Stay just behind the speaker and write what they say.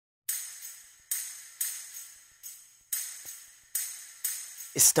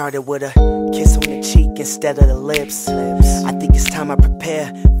It started with a kiss on the cheek instead of the lips. I think it's time I prepare.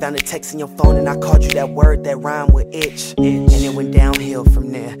 Found a text in your phone and I called you that word that rhymed with itch. And it went downhill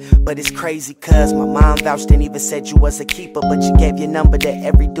from there. But it's crazy cause my mom vouched and even said you was a keeper. But you gave your number to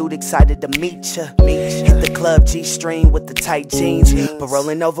every dude excited to meet ya. Hit the club G-string with the tight jeans. But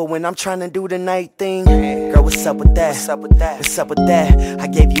rolling over when I'm trying to do the night thing. Girl, what's up with that? What's up with that? I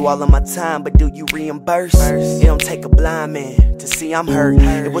gave you all of my time, but do you reimburse? It don't take a blind man to see I'm hurt.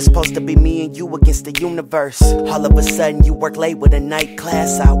 It was supposed to be me and you against the universe. All of a sudden you work late with a night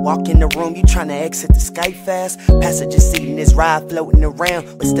class. I walk in the room, you tryna exit the Skype fast. Passenger seat in this ride floating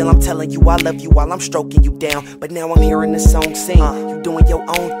around. But still I'm telling you I love you while I'm stroking you down. But now I'm hearing the song sing, you doing your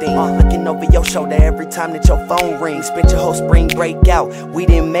own thing, looking over your shoulder every time that your phone rings. Spent your whole spring break out, we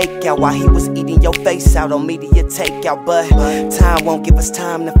didn't make out while he was eating your face out on media takeout. But time won't give us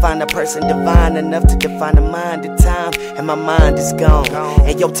time to find a person divine enough to define the mind of time. And my mind is gone,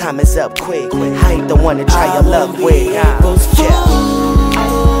 and your time is up quick. I ain't the one to try your luck with.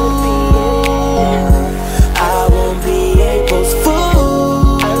 I won't be April's fool.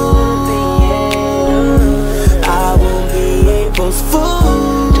 I won't be April's fool.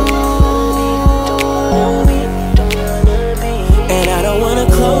 And I don't wanna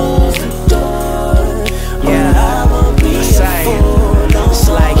close the door. I won't be a fool. It's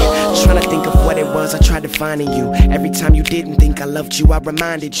like trying to think of what it was I tried defining you. Every time you didn't think I loved you, I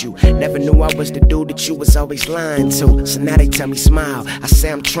reminded you. Never knew I was the dude that you was always lying to. So now they tell me smile, I say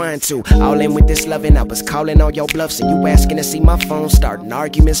I'm trying to. All in with this loving, I was calling all your bluffs and you asking to see my phone, starting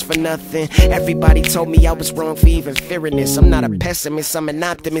arguments for nothing. Everybody told me I was wrong for even fearing this. I'm not a pessimist, I'm an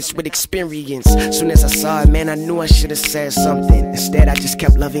optimist with experience. Soon as I saw it, man, I knew I should've said something. Instead, I just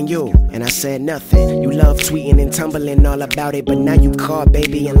kept loving you, and I said nothing. You love tweeting and tumbling all about it, but now you caught,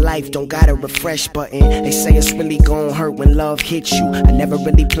 baby, in life don't got a refresh button. They say it's really gon' hurt when love hits you. I never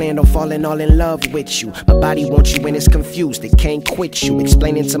really planned on falling all in love with you. My body wants you and it's confused, it can't quit you.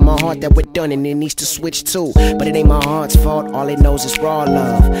 Explaining to my heart that we're done and it needs to switch too. But it ain't my heart's fault, all it knows is raw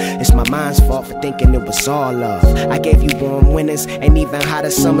love. It's my mind's fault for thinking it was all love. I gave you warm winters and even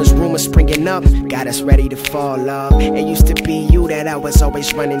hotter summers. Rumors springing up, got us ready to fall love. It used to be you that I was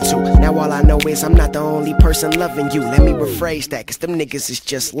always running to. Now all I know is I'm not the only person loving you. Let me rephrase that, cause them niggas is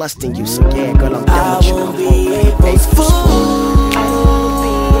just lusting you. So yeah, girl, I'm done with you. I won't be April's fool.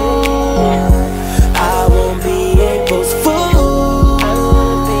 I won't be April's fool.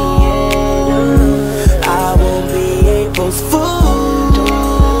 I won't be April's fool.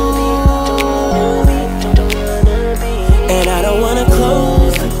 And I don't wanna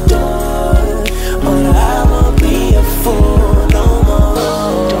close the door, but I won't be a fool no more.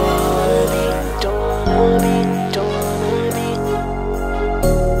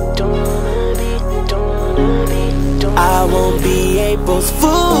 I won't be April's fool.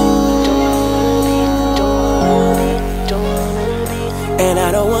 And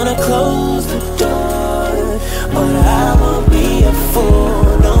I don't wanna close